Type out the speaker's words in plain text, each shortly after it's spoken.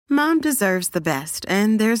Mom deserves the best,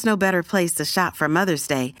 and there's no better place to shop for Mother's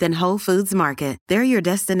Day than Whole Foods Market. They're your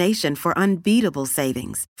destination for unbeatable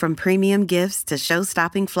savings, from premium gifts to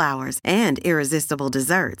show-stopping flowers and irresistible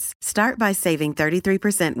desserts. Start by saving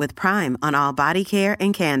 33% with Prime on all body care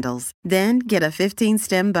and candles. Then get a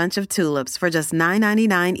 15-stem bunch of tulips for just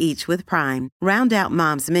 $9.99 each with Prime. Round out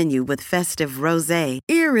Mom's menu with festive rosé,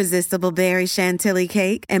 irresistible berry chantilly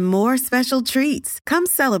cake, and more special treats. Come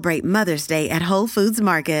celebrate Mother's Day at Whole Foods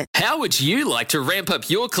Market. How would you like to ramp up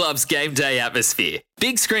your club's game day atmosphere?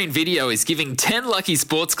 Big Screen Video is giving 10 lucky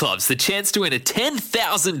sports clubs the chance to win a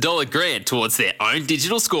 $10,000 grant towards their own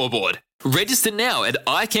digital scoreboard. Register now at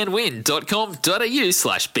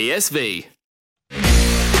iCanWin.com.au/BSV.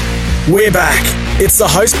 We're back. It's the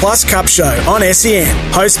Host Plus Cup Show on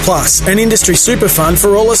SEN. Host Plus, an industry super fund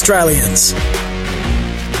for all Australians.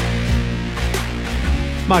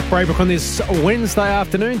 Mark Braybrook on this Wednesday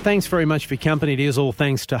afternoon. Thanks very much for your company. It is all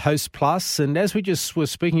thanks to Host Plus. And as we just were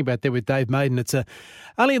speaking about there with Dave Maiden, it's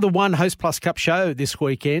only the one Host Plus Cup show this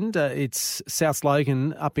weekend. It's South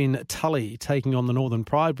Logan up in Tully taking on the Northern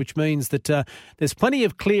Pride, which means that there's plenty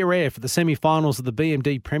of clear air for the semi-finals of the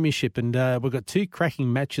BMD Premiership. And we've got two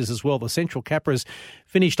cracking matches as well. The Central Capras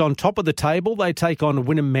finished on top of the table. They take on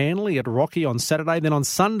Wynnum Manly at Rocky on Saturday. Then on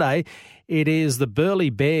Sunday, it is the Burleigh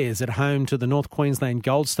Bears at home to the North Queensland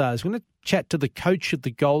Gold Stars. We're going to chat to the coach of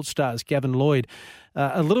the Gold Stars, Gavin Lloyd,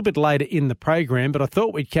 a little bit later in the program, but I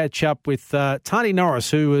thought we'd catch up with Tani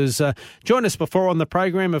Norris, who has joined us before on the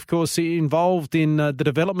program, of course, involved in the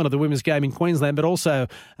development of the women's game in Queensland, but also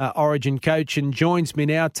Origin coach, and joins me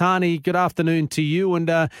now. Tani, good afternoon to you, and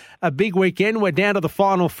a big weekend. We're down to the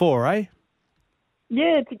Final Four, eh?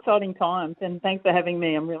 Yeah, it's exciting times, and thanks for having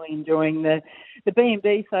me. I'm really enjoying the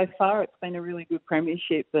BMD so far. It's been a really good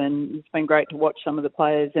premiership, and it's been great to watch some of the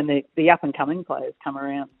players and the up-and-coming players come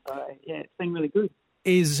around. So, yeah, it's been really good.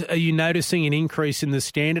 Are you noticing an increase in the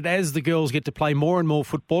standard as the girls get to play more and more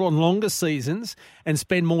football on longer seasons and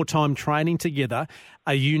spend more time training together?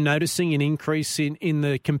 Are you noticing an increase in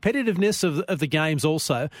the competitiveness of the games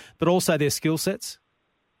also, but also their skill sets?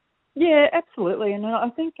 Yeah, absolutely. And I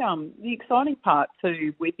think the exciting part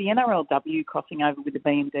too, with the NRLW crossing over with the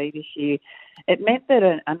BMD this year, it meant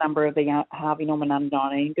that a number of the Harvey Norman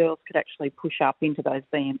under-19 girls could actually push up into those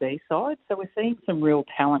BMD sides. So we're seeing some real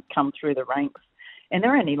talent come through the ranks. And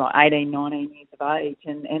they're only like 18, 19 years of age,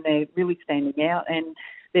 and they're really standing out. And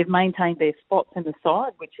they've maintained their spots in the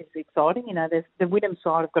side, which is exciting. You know, the Wynnum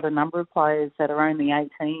side have got a number of players that are only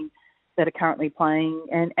 18 that are currently playing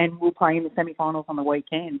and will play in the semi-finals on the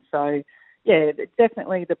weekend. So, yeah,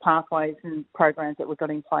 definitely the pathways and programs that we've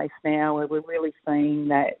got in place now, where we're really seeing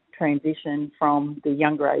that transition from the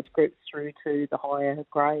younger age groups through to the higher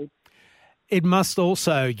grades. It must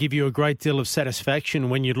also give you a great deal of satisfaction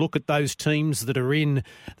when you look at those teams that are in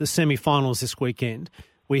the semi-finals this weekend.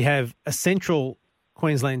 We have a Central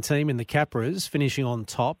Queensland team in the Capras finishing on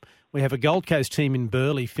top. We have a Gold Coast team in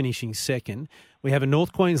Burleigh finishing second. We have a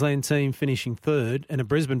North Queensland team finishing third and a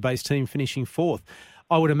Brisbane-based team finishing fourth.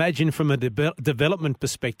 I would imagine from a development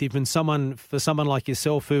perspective, and for someone like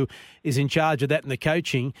yourself who is in charge of that and the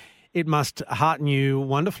coaching, it must hearten you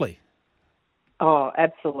wonderfully. Oh,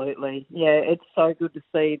 absolutely. Yeah, it's so good to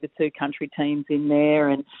see the two country teams in there.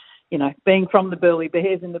 And, you know, being from the Burleigh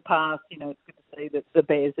Bears in the past, you know, it's good to see that the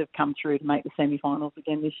Bears have come through to make the semi-finals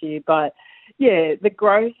again this year. But, yeah, the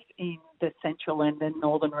growth in the central and the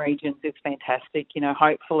northern regions is fantastic. You know,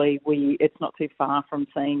 hopefully it's not too far from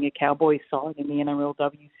seeing a Cowboys side in the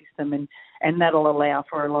NRLW system, and that'll allow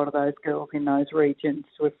for a lot of those girls in those regions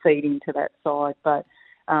to feed into that side. But,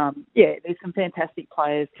 yeah, there's some fantastic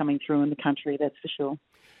players coming through in the country, that's for sure.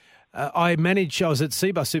 I was at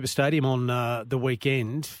Seabus Super Stadium on the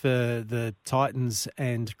weekend for the Titans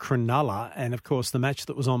and Cronulla, and of course the match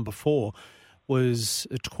that was on before was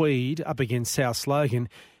Tweed up against South Logan.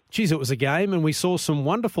 Geez, it was a game, and we saw some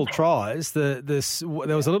wonderful tries. There was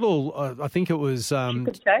a little, I think it was...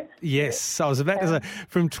 yes, I was about to say,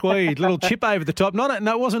 from Tweed, little chip over the top. No,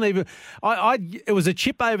 it wasn't even... It was a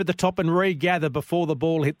chip over the top and regather before the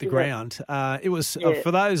ball hit the ground. It was,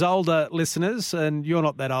 for those older listeners, and you're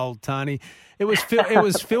not that old, Tani, it was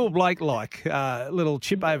Phil Blake-like, little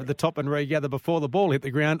chip over the top and regather before the ball hit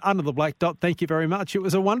the ground, under the black dot. Thank you very much. It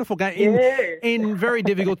was a wonderful game in very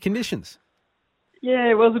difficult conditions.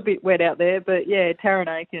 Yeah, it was a bit wet out there, but yeah,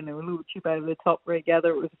 Taranaki, a little chip over the top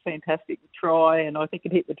regather. It was a fantastic try, and I think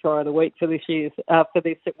it hit the try of the week for this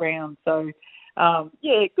round. So,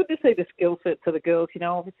 yeah, good to see the skill sets of the girls. You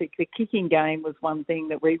know, obviously the kicking game was one thing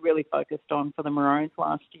that we really focused on for the Maroons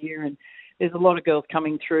last year, and there's a lot of girls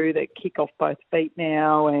coming through that kick off both feet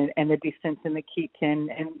now, and the distance in the kick, and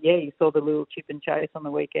you saw the little chip and chase on the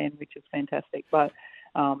weekend, which is fantastic. But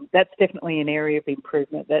that's definitely an area of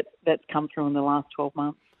improvement that's come through in the last 12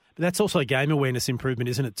 months. But that's also game awareness improvement,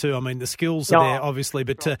 isn't it, too? I mean, the skills are there, obviously,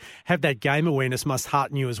 but to have that game awareness must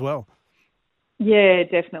hearten you as well. Yeah,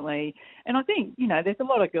 definitely. And I think, there's a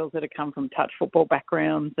lot of girls that have come from touch football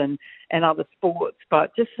backgrounds and other sports,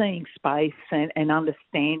 but just seeing space and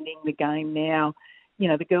understanding the game now,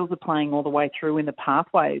 the girls are playing all the way through in the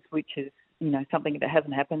pathways, which is, something that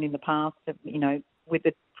hasn't happened in the past. With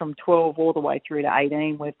it from 12 all the way through to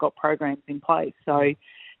 18, we've got programs in place. So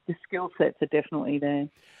the skill sets are definitely there.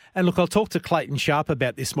 And look, I'll talk to Clayton Sharp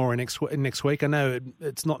about this more next week. I know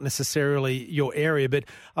it's not necessarily your area, but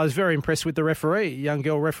I was very impressed with the referee, young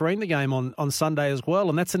girl refereeing the game on Sunday as well.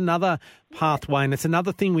 And that's another pathway, and it's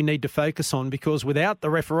another thing we need to focus on, because without the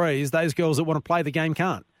referees, those girls that want to play the game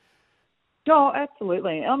can't. Oh,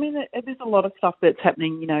 absolutely. I mean, there's a lot of stuff that's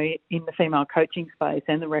happening, in the female coaching space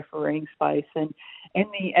and the refereeing space and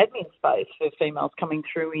the admin space for females coming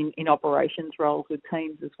through in operations roles with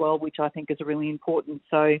teams as well, which I think is really important.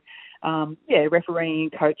 So, refereeing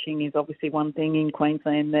and coaching is obviously one thing in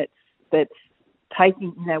Queensland that's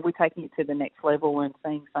taking, we're taking it to the next level and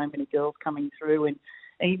seeing so many girls coming through. And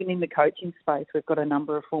even in the coaching space, we've got a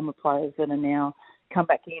number of former players that are now come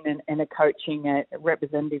back in and are coaching at a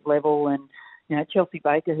representative level. And, Chelsea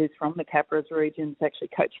Baker, who's from the Capras region, is actually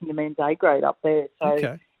coaching the men's A grade up there. So,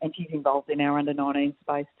 okay. And she's involved in our under-19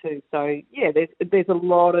 space too. So, there's a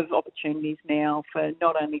lot of opportunities now for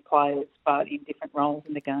not only players but in different roles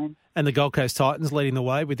in the game. And the Gold Coast Titans leading the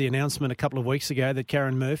way with the announcement a couple of weeks ago that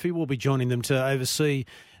Karen Murphy will be joining them to oversee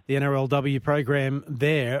the NRLW program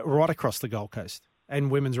there right across the Gold Coast and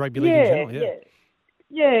women's rugby league in general.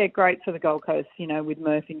 Yeah, great for the Gold Coast, with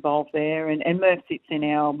Murph involved there. And Murph sits in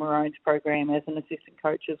our Maroons program as an assistant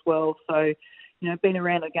coach as well. So, been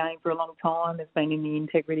around the game for a long time, has been in the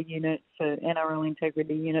integrity unit, for NRL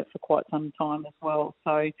integrity unit for quite some time as well.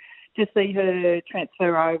 So to see her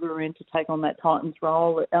transfer over and to take on that Titans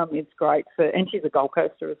role, it's great and she's a Gold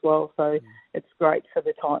Coaster as well. So it's great for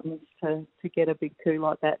the Titans to get a big coup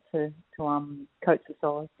like that to coach the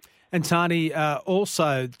side. And Tani,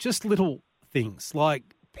 also just little things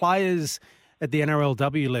like players at the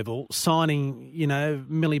NRLW level signing,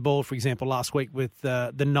 Millie Ball, for example, last week with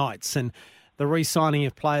the Knights, and the re-signing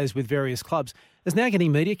of players with various clubs is now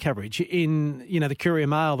getting media coverage in, the Courier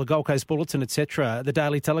Mail, the Gold Coast Bulletin, etc., the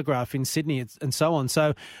Daily Telegraph in Sydney and so on.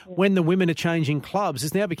 So when the women are changing clubs,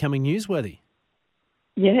 it's now becoming newsworthy.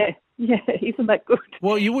 Yeah, isn't that good?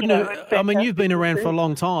 Well, you wouldn't you've been around for a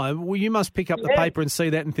long time. Well, you must pick up the paper and see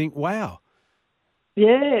that and think, wow.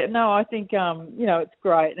 Yeah, no, I think it's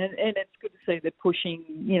great, and it's good to see they're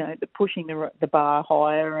pushing the bar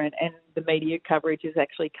higher, and the media coverage is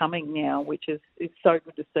actually coming now, which is so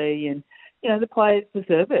good to see. And the players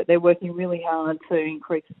deserve it. They're working really hard to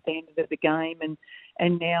increase the standard of the game,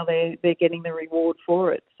 and now they're getting the reward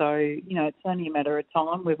for it. So it's only a matter of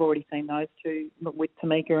time. We've already seen those two with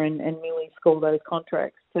Tamika and Millie score those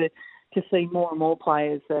contracts to see more and more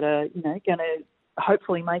players that are going to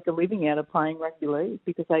hopefully make a living out of playing rugby league,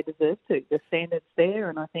 because they deserve to. The standard's there,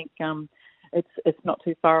 and I think it's not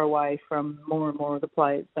too far away from more and more of the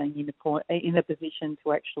players being in a position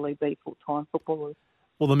to actually be full-time footballers.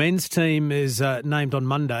 Well, the men's team is named on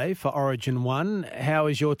Monday for Origin 1. How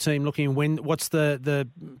is your team looking? What's the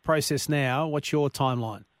process now? What's your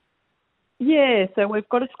timeline? Yeah, so we've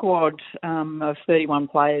got a squad of 31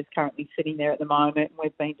 players currently sitting there at the moment.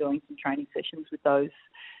 We've been doing some training sessions with those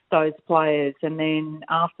players, and then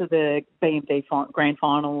after the BMD Grand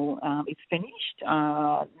Final is finished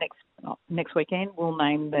next weekend, we'll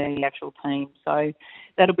name the actual team. So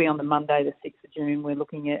that'll be on the Monday, the 6th of June. We're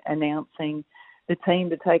looking at announcing the team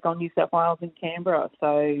to take on New South Wales and Canberra.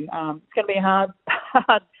 So it's going to be a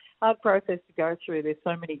hard process to go through. There's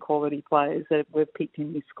so many quality players that we've picked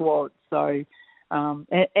in this squad. So and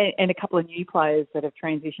a couple of new players that have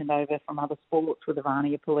transitioned over from other sports, with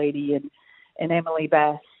Ivania Politi and Emily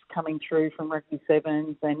Bass coming through from Rugby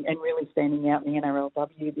Sevens and really standing out in the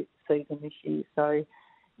NRLW this season this year. So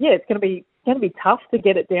it's going to be tough to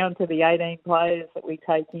get it down to the 18 players that we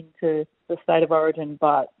take into the State of Origin,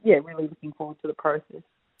 but really looking forward to the process.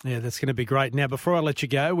 Yeah, that's going to be great. Now, before I let you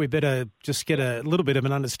go, we better just get a little bit of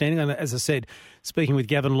an understanding. And as I said, speaking with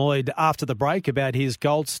Gavin Lloyd after the break about his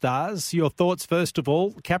Gold Stars, your thoughts, first of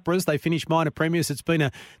all. Capras, they finished minor premiers. It's been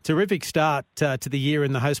a terrific start to the year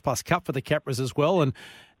in the Host Plus Cup for the Capras as well. And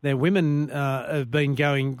their women have been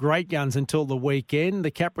going great guns until the weekend. The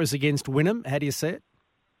Capras against Wynnum. How do you see it?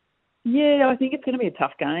 Yeah, I think it's going to be a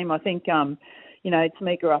tough game. I think,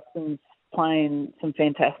 Tamika Upton's playing some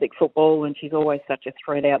fantastic football, and she's always such a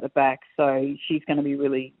threat out the back. So she's going to be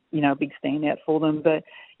really, a big standout for them. But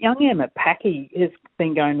young Emma Packy has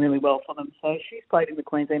been going really well for them. So she's played in the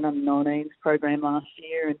Queensland Under-19s program last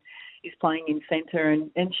year and is playing in centre.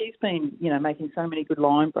 And she's been, making so many good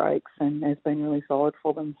line breaks and has been really solid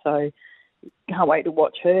for them. So can't wait to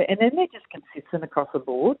watch her. And then they're just consistent across the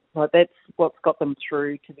board. Like, that's what's got them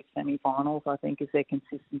through to the semi-finals, I think, is their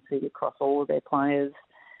consistency across all of their players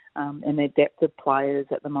and their depth of players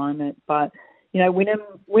at the moment. But,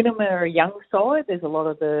 Wynnum are a young side. There's a lot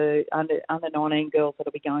of the under-19 girls that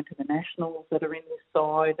will be going to the Nationals that are in this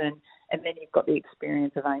side. And then you've got the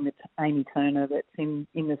experience of Amy Turner that's in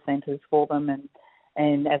the centres for them.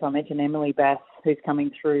 And as I mentioned, Emily Bass, who's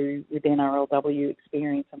coming through with NRLW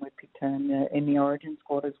experience, and we've picked her in the Origin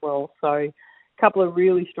squad as well. So a couple of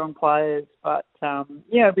really strong players. But,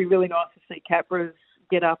 it'd be really nice to see Capras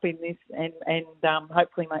get up in this and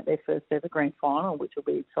hopefully make their first ever grand final, which will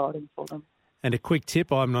be exciting for them. And a quick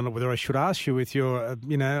tip, I'm not sure whether I should ask you with your,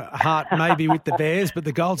 heart maybe with the Bears, but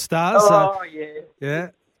the Gold Stars. Yeah.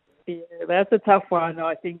 Yeah, that's a tough one.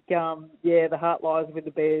 I think, the heart lies with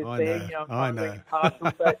the Bears there. I know.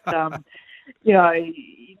 Partial, but,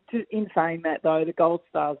 in saying that, though, the Gold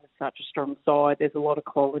Stars are such a strong side. There's a lot of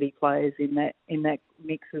quality players in that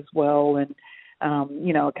mix as well. And,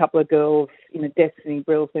 a couple of girls, Destiny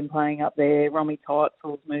Brill's been playing up there. Romy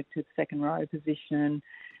Teitzel's moved to the second row position.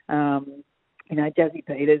 Jazzy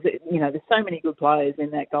Peters. There's so many good players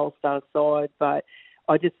in that Gold Stars side, but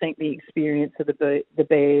I just think the experience of the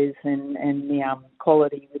Bears and the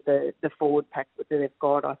quality with the forward pack that they've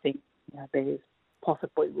got, I think Bears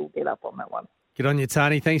possibly will get up on that one. Good on you,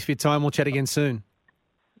 Tani. Thanks for your time. We'll chat again soon.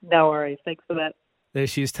 No worries. Thanks for that. There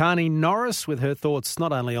she is, Tani Norris, with her thoughts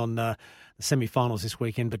not only on the semi-finals this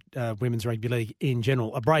weekend, but Women's Rugby League in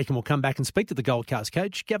general. A break and we'll come back and speak to the Gold Coast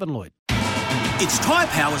coach, Gavin Lloyd. It's Tyre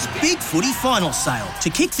Power's Big Footy Final Sale. To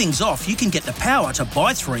kick things off, you can get the power to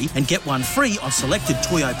buy 3 and get 1 free on selected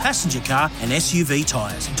Toyo passenger car and SUV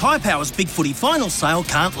tyres. Tyre Power's Big Footy Final Sale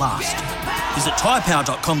can't last. Visit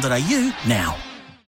tyrepower.com.au now.